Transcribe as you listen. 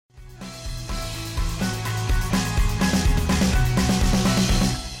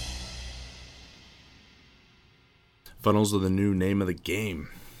Funnels are the new name of the game.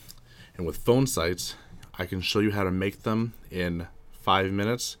 And with phone sites, I can show you how to make them in 5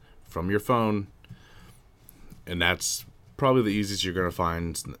 minutes from your phone. And that's probably the easiest you're going to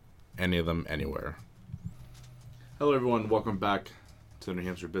find any of them anywhere. Hello everyone, welcome back to the New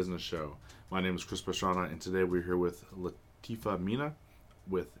Hampshire Business Show. My name is Chris Pastrana, and today we're here with Latifa Mina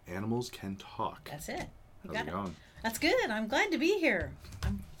with Animals Can Talk. That's it. How's it going? That's good. I'm glad to be here.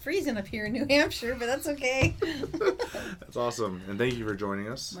 I'm freezing up here in New Hampshire, but that's okay. That's awesome, and thank you for joining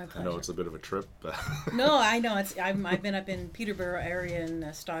us. My pleasure. I know it's a bit of a trip, but No, I know. I've been up in Peterborough area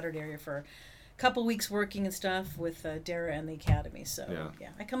and Stoddard area for a couple weeks working and stuff with Dara and the Academy. So yeah,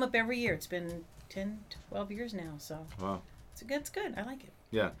 I come up every year. It's been 10, 12 years now. So wow, it's good. I like it.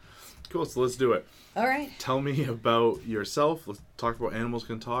 Yeah, cool. So let's do it. All right. Tell me about yourself. Let's talk about Animals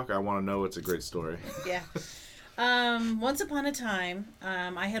Can Talk. I want to know. It's a great story. Yeah. Once upon a time,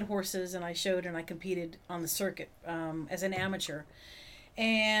 I had horses and I showed and I competed on the circuit as an amateur.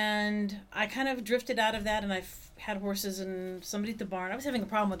 And I kind of drifted out of that, and I had horses, and somebody at the barn, I was having a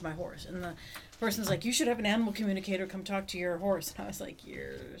problem with my horse. And the person's like, you should have an animal communicator come talk to your horse. And I was like,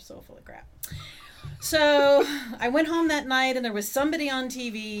 you're so full of crap. So I went home that night, and there was somebody on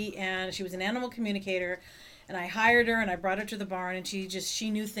TV, and she was an animal communicator. And I hired her, and I brought her to the barn, and she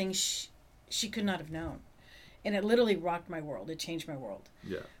knew things she could not have known. And it literally rocked my world. It changed my world.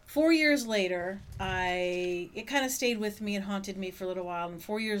 Yeah. 4 years later, it kind of stayed with me and haunted me for a little while. And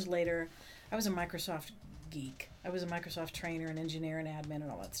 4 years later, I was a Microsoft geek. I was a Microsoft trainer and engineer and admin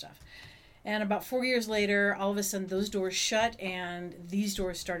and all that stuff. And about 4 years later, all of a sudden, those doors shut and these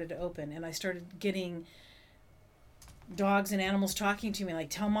doors started to open. And I started getting dogs and animals talking to me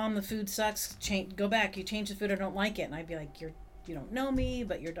like, tell mom the food sucks. Go back. You change the food. I don't like it. And I'd be like, you don't know me,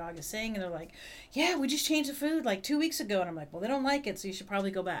 but your dog is saying, and they're like, yeah, we just changed the food like 2 weeks ago. And I'm like, well, they don't like it, so you should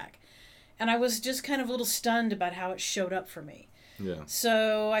probably go back. And I was just kind of a little stunned about how it showed up for me. Yeah.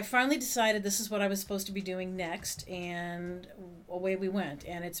 So I finally decided this is what I was supposed to be doing next, and away we went.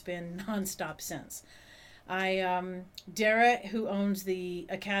 And it's been nonstop since. Dara, who owns the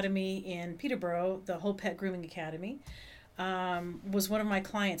academy in Peterborough, the Whole Pet Grooming Academy, was one of my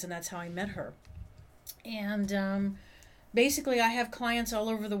clients, and that's how I met her. And basically, I have clients all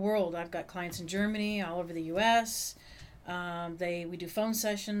over the world. I've got clients in Germany, all over the U.S. We do phone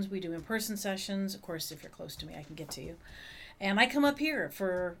sessions. We do in-person sessions. Of course, if you're close to me, I can get to you. And I come up here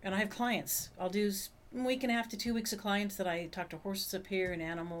and I have clients. I'll do a week and a half to 2 weeks of clients that I talk to horses up here and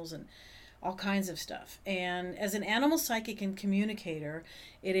animals and all kinds of stuff. And as an animal psychic and communicator,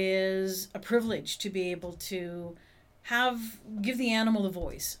 it is a privilege to be able to give the animal a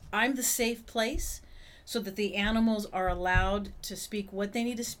voice. I'm the safe place, so that the animals are allowed to speak what they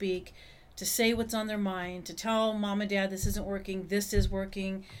need to speak, to say what's on their mind, to tell mom and dad this isn't working, this is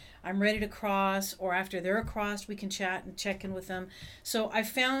working, I'm ready to cross, or after they're crossed, we can chat and check in with them. So I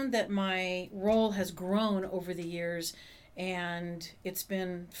found that my role has grown over the years, and it's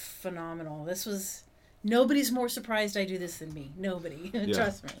been phenomenal. Nobody's more surprised I do this than me. Nobody. Yeah.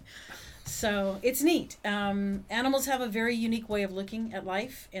 Trust me. So it's neat. Animals have a very unique way of looking at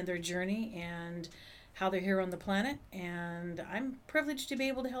life and their journey, and how they're here on the planet, and I'm privileged to be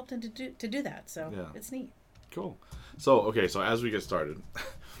able to help them to do that. So yeah. It's neat. Cool. So as we get started,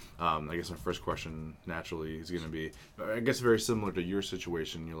 I guess my first question naturally is going to be, I guess very similar to your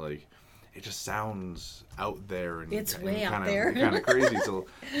situation. You're like, it just sounds out there, and it's way out there, kind of crazy. So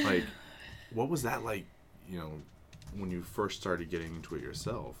like, what was that like? When you first started getting into it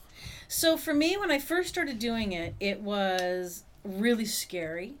yourself? So for me, when I first started doing it, it was really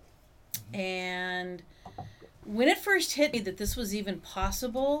scary. And when it first hit me that this was even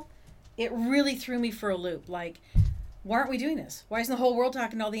possible, it really threw me for a loop. Like, why aren't we doing this? Why isn't the whole world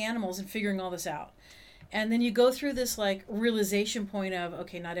talking to all the animals and figuring all this out? And then you go through this like realization point of,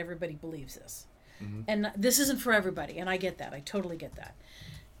 okay, not everybody believes this. Mm-hmm. And this isn't for everybody. And I get that. I totally get that.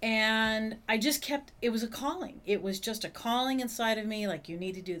 And I just it was a calling. It was just a calling inside of me. Like, you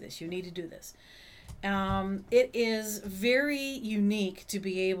need to do this. You need to do this. It is very unique to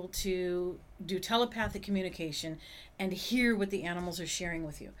be able to do telepathic communication and hear what the animals are sharing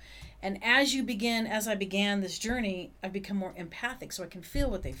with you. And as I began this journey, I've become more empathic, so I can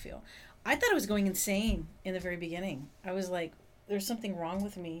feel what they feel. I thought I was going insane in the very beginning. I was like, there's something wrong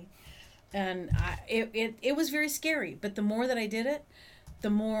with me. And it was very scary. But the more that I did it,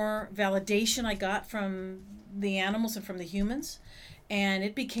 the more validation I got from the animals and from the humans. And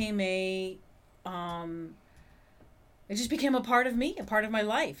it became it just became a part of me, a part of my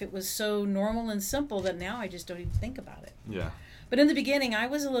life. It was so normal and simple that now I just don't even think about it. Yeah. But in the beginning, I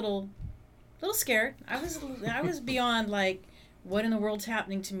was a little scared. I was beyond like, what in the world's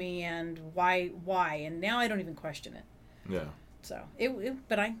happening to me and why? And now I don't even question it. Yeah. So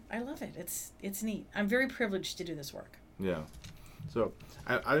but I love it. It's neat. I'm very privileged to do this work. Yeah. So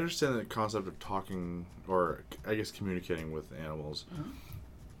I understand the concept of talking, or I guess communicating with animals,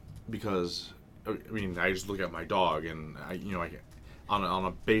 because I mean I just look at my dog and I on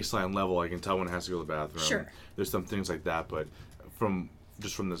a baseline level I can tell when it has to go to the bathroom. Sure. There's some things like that, but from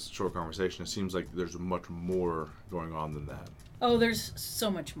this short conversation, it seems like there's much more going on than that. Oh, there's so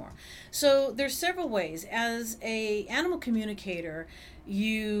much more. So there's several ways. As a animal communicator,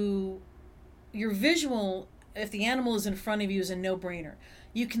 your visual, if the animal is in front of you, is a no-brainer.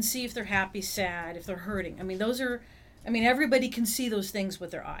 You can see if they're happy, sad, if they're hurting. I mean, everybody can see those things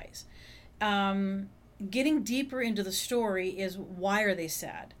with their eyes. Getting deeper into the story is, why are they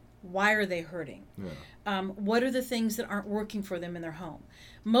sad? Why are they hurting? Yeah. What are the things that aren't working for them in their home?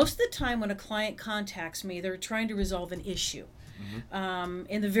 Most of the time when a client contacts me, they're trying to resolve an issue.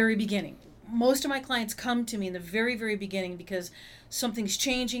 In the very beginning. Most of my clients come to me in the very, very beginning because something's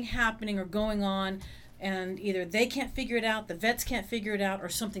changing, happening, or going on, and either they can't figure it out, the vets can't figure it out, or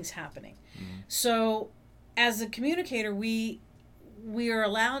something's happening. So as a communicator, we are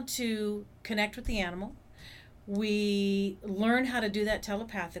allowed to connect with the animal. We learn how to do that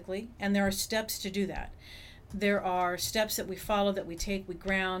telepathically, and there are steps to do that. There are steps that we follow, that we take, we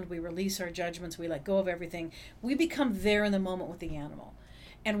ground, we release our judgments, we let go of everything. We become there in the moment with the animal.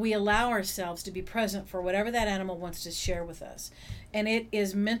 And we allow ourselves to be present for whatever that animal wants to share with us. And it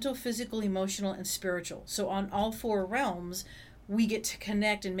is mental, physical, emotional, and spiritual. So on all four realms, we get to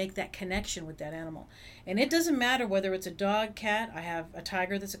connect and make that connection with that animal. And it doesn't matter whether it's a dog, cat. I have a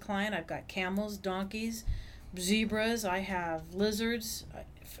tiger that's a client. I've got camels, donkeys, zebras. I have lizards,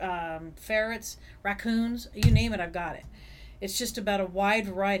 ferrets, raccoons, you name it, I've got it. It's just about a wide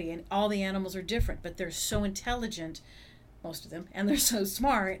variety, and all the animals are different, but they're so intelligent, most of them, and they're so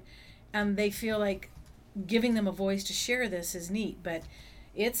smart, and they feel like giving them a voice to share this is neat. But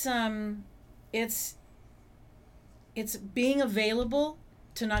it's being available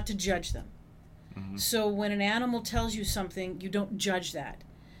to not to judge them. So when an animal tells you something, you don't judge that.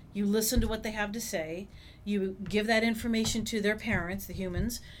 You listen to what they have to say. You give that information to their parents, the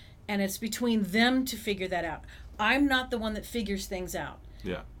humans, and it's between them to figure that out. I'm not the one that figures things out.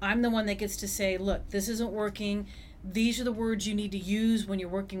 Yeah. I'm the one that gets to say, look, this isn't working. These are the words you need to use when you're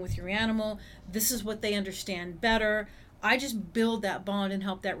working with your animal. This is what they understand better. I just build that bond and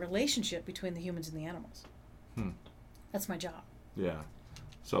help that relationship between the humans and the animals. That's my job. Yeah.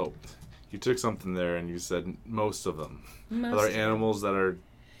 So you took something there and you said most of them. Most Are of there animals that are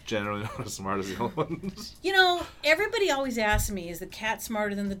generally not as smart as the other ones? Everybody always asks me, is the cat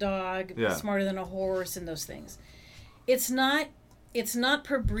smarter than the dog, Yeah. smarter than a horse, and those things. It's not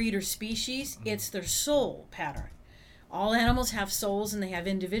per breed or species, it's their soul pattern. All animals have souls, and they have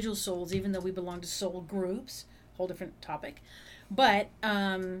individual souls, even though we belong to soul groups. Whole different topic. But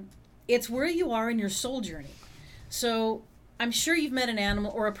it's where you are in your soul journey. So I'm sure you've met an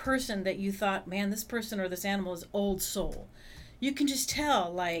animal or a person that you thought, man, this person or this animal is old soul. You can just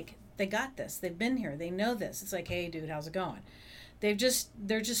tell, like, they got this. They've been here. They know this. It's like, hey, dude, how's it going? There's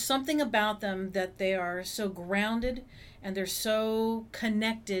just something about them that they are so grounded, and they're so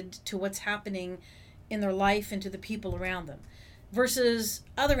connected to what's happening in their life and to the people around them, versus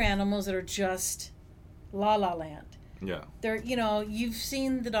other animals that are just la la land. Yeah. They're, you've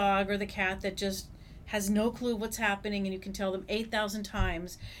seen the dog or the cat that just has no clue what's happening, and you can tell them 8,000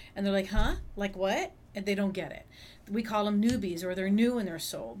 times, and they're like, huh? Like what? And they don't get it. We call them newbies, or they're new in their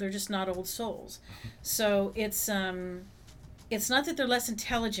soul. They're just not old souls. So it's not that they're less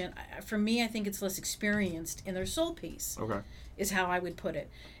intelligent. For me, I think it's less experienced in their soul piece. Okay. Is how I would put it.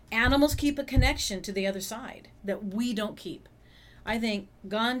 Animals keep a connection to the other side that we don't keep. I think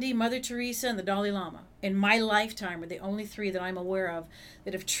Gandhi, Mother Teresa, and the Dalai Lama, in my lifetime, are the only three that I'm aware of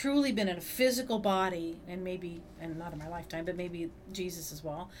that have truly been in a physical body, and not in my lifetime, but maybe Jesus as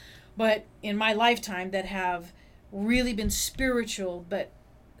well, but in my lifetime, that have really been spiritual but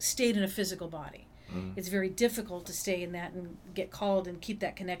stayed in a physical body. It's very difficult to stay in that and get called and keep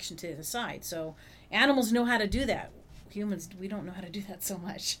that connection to the side. So animals know how to do that. Humans, we don't know how to do that so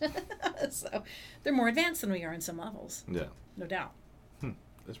much. So they're more advanced than we are in some levels. Yeah. No doubt.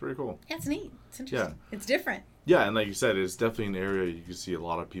 That's pretty cool. Yeah, it's neat. It's interesting. Yeah. It's different. Yeah, and like you said, it's definitely an area you can see a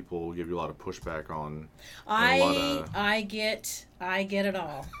lot of people give you a lot of pushback on. I get it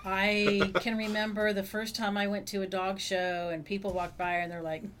all. I can remember the first time I went to a dog show and people walked by and they're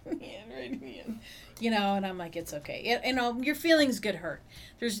like, and I'm like, it's okay. Your feelings get hurt.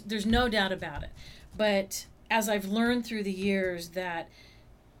 There's no doubt about it. But as I've learned through the years that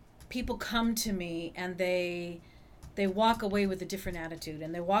people come to me and they walk away with a different attitude,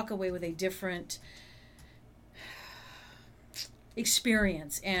 and they walk away with a different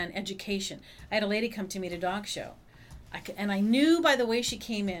experience and education. I had a lady come to me at a dog show. And I knew by the way she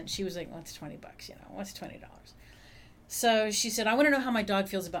came in, she was like, what's $20, what's $20? So she said, I want to know how my dog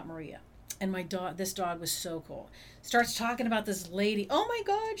feels about Maria. And this dog was so cool. Starts talking about this lady. Oh my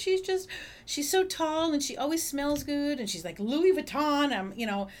God, she's so tall and she always smells good. And she's like Louis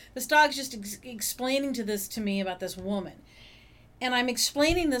Vuitton. This dog's just explaining to me about this woman. And I'm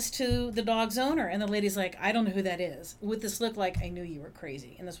explaining this to the dog's owner. And the lady's like, I don't know who that is. With this look like I knew you were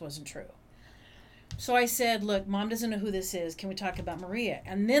crazy. And this wasn't true. So I said, look, Mom doesn't know who this is. Can we talk about Maria?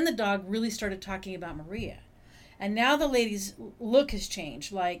 And then the dog really started talking about Maria. And now the lady's look has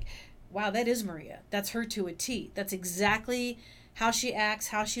changed. Like, wow, that is Maria. That's her to a T. That's exactly how she acts,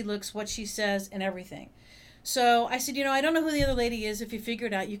 how she looks, what she says, and everything. So I said, I don't know who the other lady is. If you figure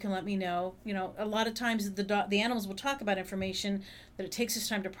it out, you can let me know. A lot of times the animals will talk about information that it takes us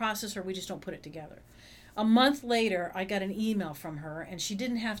time to process, or we just don't put it together. A month later, I got an email from her, and she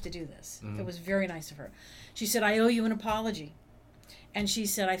didn't have to do this. Mm-hmm. It was very nice of her. She said, I owe you an apology. And she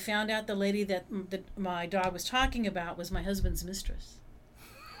said, I found out the lady that my dog was talking about was my husband's mistress.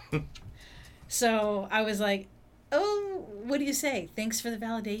 So I was like, oh, what do you say? Thanks for the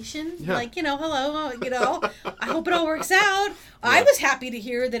validation. Yeah. Like, hello, I hope it all works out. Yeah. I was happy to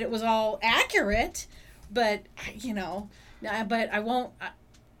hear that it was all accurate, but, but I won't.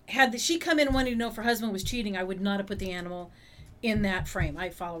 Had she come in wanting to know if her husband was cheating, I would not have put the animal in that frame. I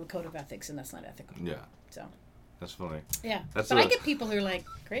follow a code of ethics, and that's not ethical. Yeah. So. That's funny. Yeah. I get people who are like,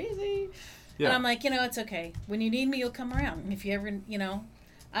 crazy. Yeah. And I'm like, it's okay. When you need me, you'll come around. If you ever,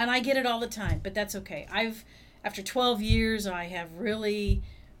 and I get it all the time, but that's okay. After 12 years, I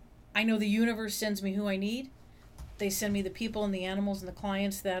know the universe sends me who I need. They send me the people and the animals and the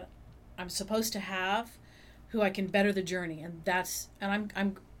clients that I'm supposed to have, who I can better the journey. And that's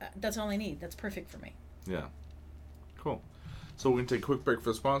all I need. That's perfect for me. Yeah. Cool. So we're going to take a quick break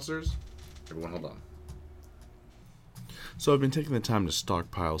for the sponsors. Everyone hold on. So I've been taking the time to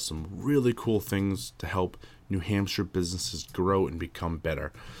stockpile some really cool things to help New Hampshire businesses grow and become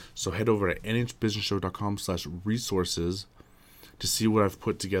better. So head over to nhbusinessshow.com/resources to see what I've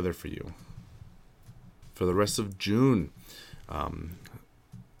put together for you. For the rest of June,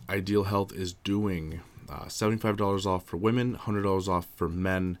 Ideal Health is doing $75 off for women, $100 off for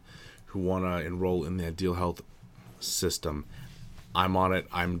men who want to enroll in the Ideal Health system. I'm on it.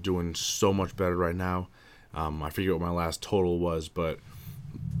 I'm doing so much better right now. I forget what my last total was, but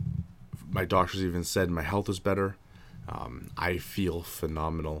my doctors even said my health is better. I feel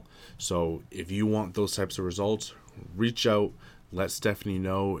phenomenal. So if you want those types of results, reach out, let Stephanie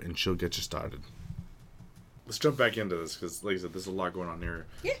know, and she'll get you started. Let's jump back into this because, like I said, there's a lot going on here.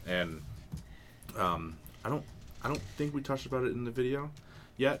 Yeah. And I don't think we touched about it in the video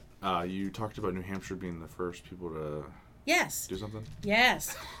yet. You talked about New Hampshire being the first people to do something.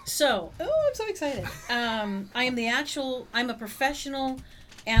 Yes. So, I'm so excited. I'm a professional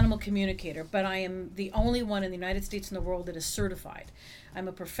animal communicator, but I am the only one in the United States and the world that is certified. I'm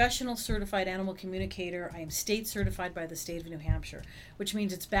a professional certified animal communicator. I am state certified by the state of New Hampshire, which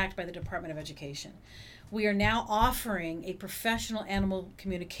means it's backed by the Department of Education. We are now offering a professional animal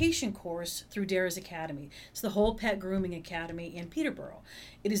communication course through Dara's Academy. It's the Whole Pet Grooming Academy in Peterborough.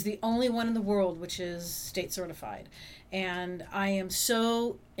 It is the only one in the world which is state certified. And I am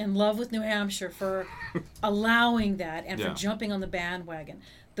so in love with New Hampshire for allowing that and for jumping on the bandwagon.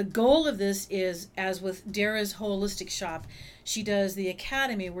 The goal of this is, as with Dara's holistic shop, she does the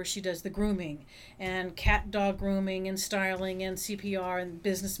academy where she does the grooming and cat dog grooming and styling and CPR and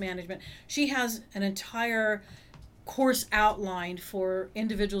business management. She has an entire course outlined for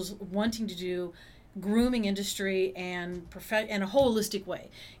individuals wanting to do grooming industry and in a holistic way.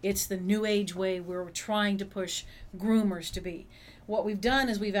 It's the new age way where we're trying to push groomers to be. What we've done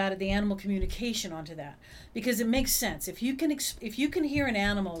is we've added the animal communication onto that because it makes sense. If you can hear an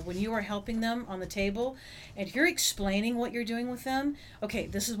animal when you are helping them on the table and you're explaining what you're doing with them, okay,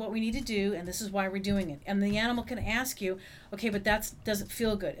 this is what we need to do and this is why we're doing it. And the animal can ask you, okay, but that doesn't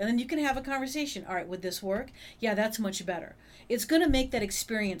feel good. And then you can have a conversation. All right, would this work? Yeah, that's much better. It's going to make that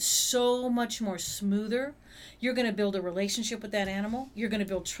experience so much more smoother. You're going to build a relationship with that animal. You're going to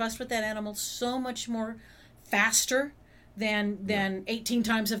build trust with that animal so much more faster than 18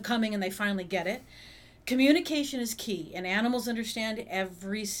 times of coming and they finally get it. Communication is key, and animals understand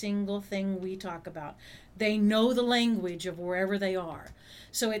every single thing we talk about. They know the language of wherever they are.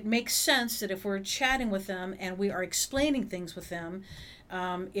 So it makes sense that if we're chatting with them and we are explaining things with them,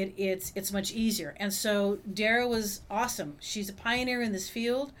 it's much easier. And so Dara was awesome. She's a pioneer in this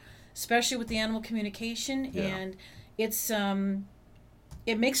field, especially with the animal communication, and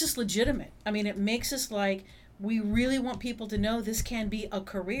it makes us legitimate. I mean, it makes us like We really want people to know this can be a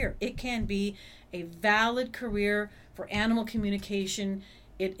career. It can be a valid career for animal communication.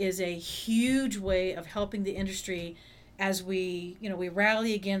 It is a huge way of helping the industry as we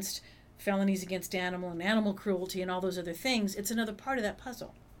rally against felonies against animal and animal cruelty and all those other things. It's another part of that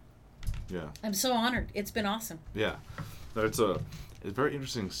puzzle. Yeah. I'm so honored. It's been awesome. Yeah. It's a very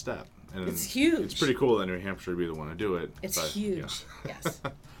interesting step. And it's huge. It's pretty cool that New Hampshire would be the one to do it. It's huge. Yeah. Yes.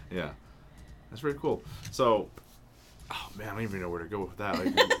 Yeah. That's very cool. So, oh man, I don't even know where to go with that.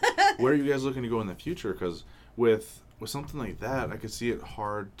 Like, where are you guys looking to go in the future? Because with something like that, I could see it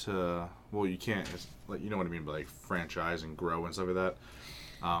hard to. Well, you can't. It's like, you know what I mean, by like franchise and grow and stuff like that.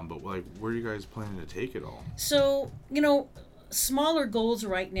 But like, where are you guys planning to take it all? So, smaller goals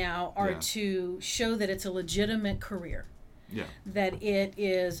right now are to show that it's a legitimate career. Yeah. That it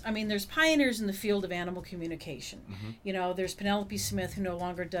is, there's pioneers in the field of animal communication. Mm-hmm. There's Penelope Smith, who no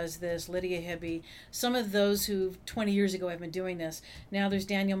longer does this, Lydia Hibby, some of those who 20 years ago have been doing this. Now there's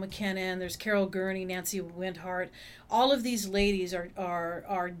Danielle McKinnon, there's Carol Gurney, Nancy Windhart. All of these ladies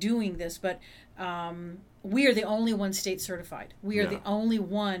are doing this, but we are the only one state certified. We are the only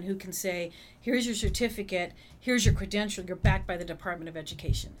one who can say, here's your certificate, here's your credential, you're backed by the Department of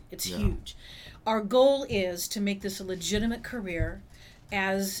Education. It's huge. Our goal is to make this a legitimate career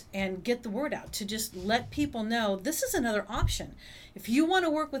and get the word out, to just let people know this is another option. If you want to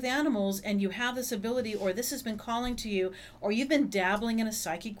work with animals and you have this ability, or this has been calling to you, or you've been dabbling in a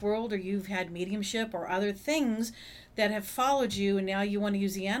psychic world, or you've had mediumship or other things that have followed you and now you want to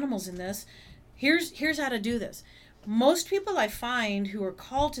use the animals in this, here's how to do this. Most people I find who are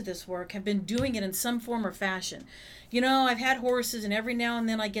called to this work have been doing it in some form or fashion. I've had horses and every now and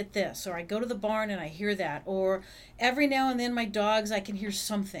then I get this, or I go to the barn and I hear that, or every now and then my dogs, I can hear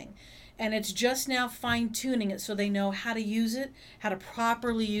something. And it's just now fine-tuning it so they know how to use it, how to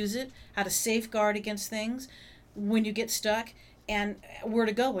properly use it, how to safeguard against things when you get stuck, and where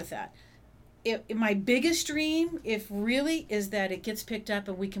to go with that. My biggest dream, is that it gets picked up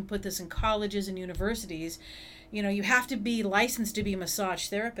and we can put this in colleges and universities. You have to be licensed to be a massage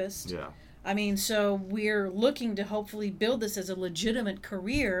therapist. Yeah. So we're looking to hopefully build this as a legitimate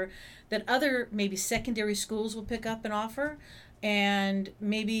career that other maybe secondary schools will pick up and offer, and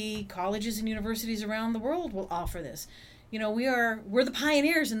maybe colleges and universities around the world will offer this. We're the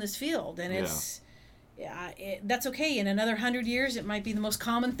pioneers in this field, and that's okay. In another 100 years, it might be the most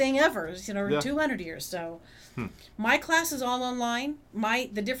common thing ever, or 200 years. So my class is all online.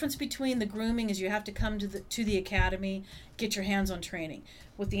 The difference between the grooming is you have to come to the academy, get your hands on training.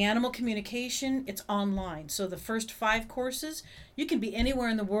 With the animal communication, it's online. So the first 5 courses, you can be anywhere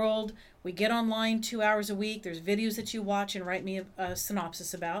in the world. We get online 2 hours a week. There's videos that you watch and write me a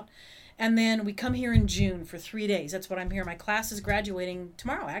synopsis about. And then we come here in June for 3 days. That's what I'm here. My class is graduating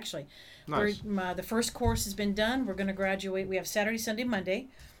tomorrow, actually. Nice. The first course has been done. We're going to graduate. We have Saturday, Sunday, Monday.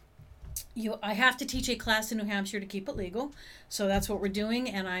 I have to teach a class in New Hampshire to keep it legal. So that's what we're doing.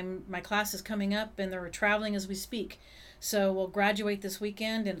 And my class is coming up, and they're traveling as we speak. So we'll graduate this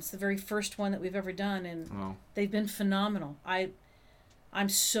weekend, and it's the very first one that we've ever done. And they've been phenomenal. I'm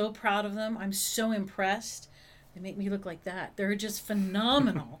so proud of them. I'm so impressed. They make me look like that. They're just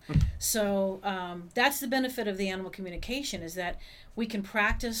phenomenal. So that's the benefit of the animal communication, is that we can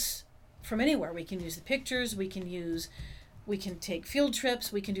practice from anywhere. We can use the pictures. We can take field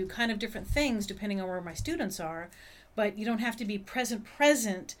trips. We can do kind of different things depending on where my students are. But you don't have to be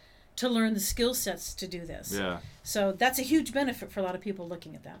present to learn the skill sets to do this. Yeah. So that's a huge benefit for a lot of people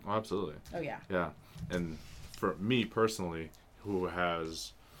looking at that. Oh, absolutely. Oh, yeah. Yeah. And for me personally, who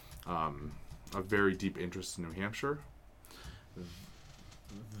has a very deep interest in New Hampshire,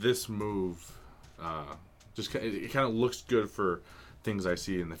 this move it kind of looks good for things I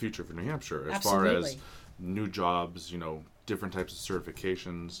see in the future for New Hampshire, as Absolutely. far as new jobs, different types of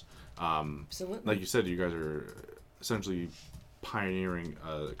certifications. Absolutely. Like you said, you guys are essentially pioneering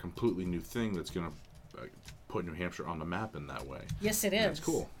a completely new thing that's going to put New Hampshire on the map in that way. Yes, it is. That's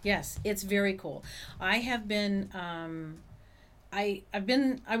cool. Yes, it's very cool. I have been I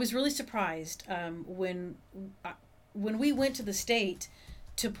was really surprised when we went to the state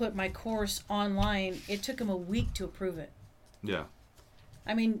to put my course online. It took them a week to approve it. Yeah.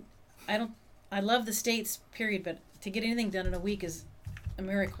 I love the states, period, but to get anything done in a week is a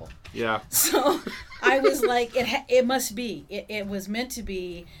miracle. Yeah. So I was like, it must be. It was meant to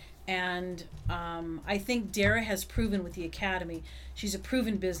be. And I think Dara has proven with the academy. She's a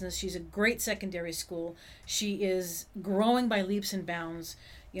proven business. She's a great secondary school. She is growing by leaps and bounds.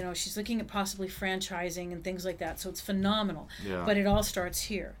 She's looking at possibly franchising and things like that. So it's phenomenal. Yeah. But it all starts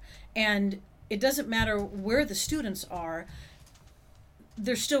here. And it doesn't matter where the students are.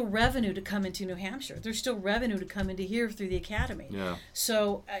 there's still revenue to come into New Hampshire. There's still revenue to come into here through the academy. Yeah.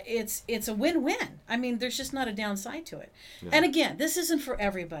 So it's a win-win. I mean, there's just not a downside to it. Yeah. And again, this isn't for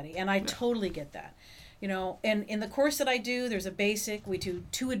everybody, and I totally get that. You know, and in the course that I do, there's a basic. We do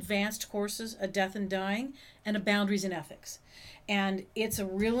 2 advanced courses, a death and dying, and a boundaries and ethics. And it's a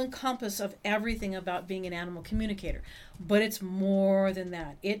real encompass of everything about being an animal communicator. But it's more than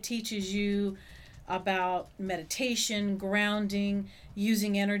that. It teaches you about meditation, grounding,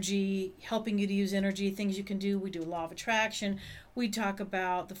 using energy, helping you to use energy, things you can do. We do law of attraction. We talk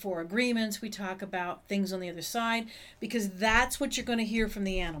about the 4 agreements. We talk about things on the other side, because that's what you're going to hear from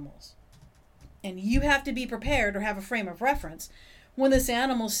the animals. And you have to be prepared or have a frame of reference when this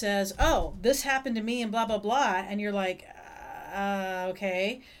animal says, oh, this happened to me and blah, blah, blah. And you're like,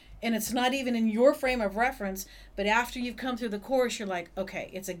 okay. And it's not even in your frame of reference. But after you've come through the course, you're like,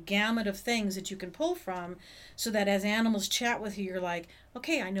 okay, it's a gamut of things that you can pull from, so that as animals chat with you, you're like,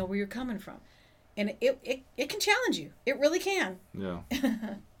 okay, I know where you're coming from. And it can challenge you. It really can. Yeah.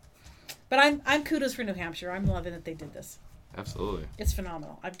 But I'm kudos for New Hampshire. I'm loving that they did this. Absolutely. It's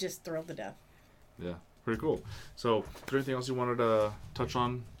phenomenal. I'm just thrilled to death. Yeah, pretty cool. So, is there anything else you wanted to touch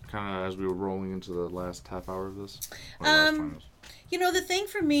on, kind of as we were rolling into the last half hour of this? You know, the thing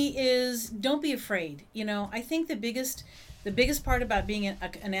for me is don't be afraid. You know, I think the biggest part about being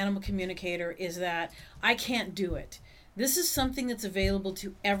an animal communicator is that I can't do it. This is something that's available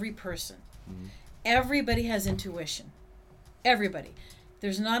to every person. Mm-hmm. Everybody has intuition. Everybody.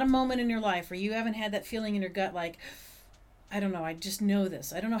 There's not a moment in your life where you haven't had that feeling in your gut like, I don't know, I just know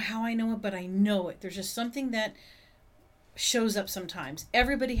this. I don't know how I know it, but I know it. There's just something that shows up sometimes.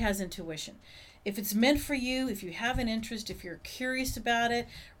 Everybody has intuition. If it's meant for you, if you have an interest, if you're curious about it,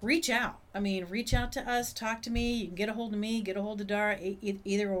 reach out. I mean, reach out to us, talk to me. You can get a hold of me, get a hold of Dara,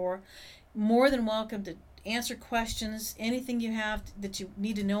 either or. More than welcome to answer questions, anything you have that you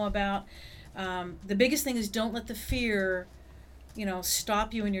need to know about. The biggest thing is don't let the fear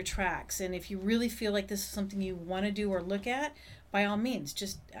stop you in your tracks. And if you really feel like this is something you want to do or look at, by all means,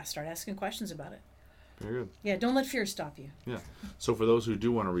 just start asking questions about it. Very good. Yeah, don't let fear stop you. Yeah. So for those who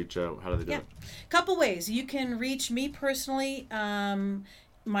do want to reach out, how do they do it? Couple ways. You can reach me personally.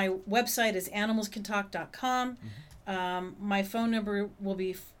 My website is animalscantalk.com. Mm-hmm. My phone number will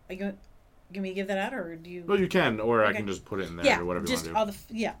be... Can we give that out, or do you? Well, you can, or I can just put it in there, or whatever you want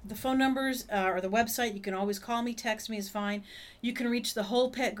to do. The phone numbers or the website. You can always call me, text me is fine. You can reach the Whole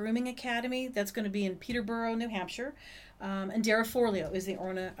Pet Grooming Academy. That's going to be in Peterborough, New Hampshire, and Dara Forleo is the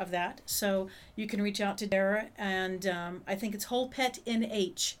owner of that. So you can reach out to Dara, and I think it's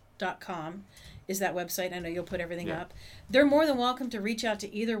wholepetnh.com is that website. I know you'll put everything up. They're more than welcome to reach out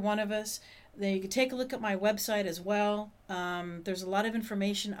to either one of us. Then you can take a look at my website as well. There's a lot of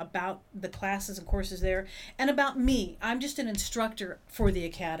information about the classes and courses there, and about me. I'm just an instructor for the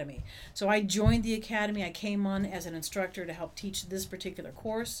academy. So I joined the academy. I came on as an instructor to help teach this particular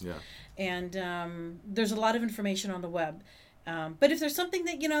course. Yeah. And there's a lot of information on the web. But if there's something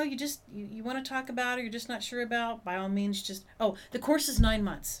that you want to talk about or you're just not sure about, by all means, the course is 9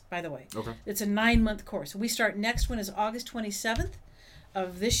 months, by the way. Okay. It's a 9-month course. We start next one is August 27th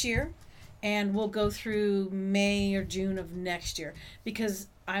of this year. And we'll go through May or June of next year, because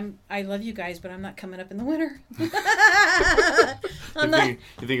I love you guys, but I'm not coming up in the winter. You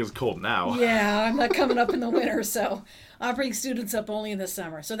think it's cold now? Yeah, I'm not coming up in the winter, so I'll bring students up only in the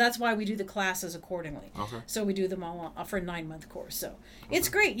summer. So that's why we do the classes accordingly. Okay. So we do them all for a 9-month course. So it's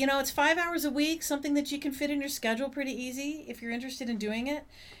great. It's 5 hours a week, something that you can fit in your schedule pretty easy if you're interested in doing it.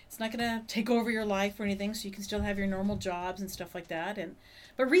 It's not going to take over your life or anything, so you can still have your normal jobs and stuff like that.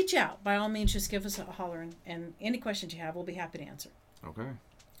 But reach out. By all means, just give us a holler, and any questions you have, we'll be happy to answer. Okay.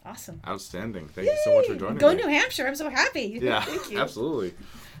 Awesome. Outstanding. Thank you so much for joining me. Go New Hampshire. I'm so happy. Yeah, Thank you. Absolutely.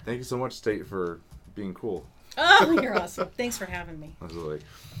 Thank you so much, State, for being cool. Oh, you're awesome. Thanks for having me. Absolutely.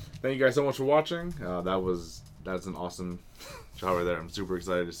 Thank you guys so much for watching. That's an awesome job right there. I'm super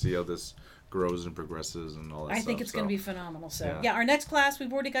excited to see how this grows and progresses and all that stuff. I think it's going to be phenomenal. So, our next class,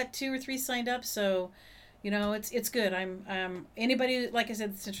 we've already got 2 or 3 signed up, so... it's good. I'm anybody, like I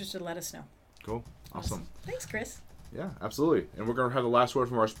said, that's interested, let us know. Cool. Awesome. Thanks, Chris. Yeah, absolutely. And we're going to have the last word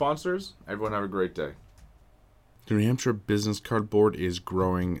from our sponsors. Everyone have a great day. The New Hampshire Business Card Board is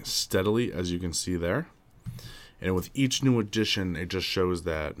growing steadily, as you can see there. And with each new edition, it just shows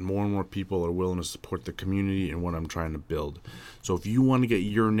that more and more people are willing to support the community and what I'm trying to build. So if you want to get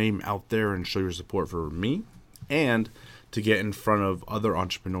your name out there and show your support for me, and to get in front of other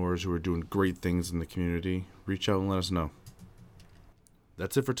entrepreneurs who are doing great things in the community, reach out and let us know.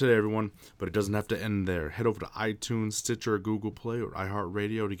 That's it for today, everyone, but it doesn't have to end there. Head over to iTunes, Stitcher, Google Play, or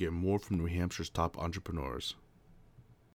iHeartRadio to get more from New Hampshire's top entrepreneurs.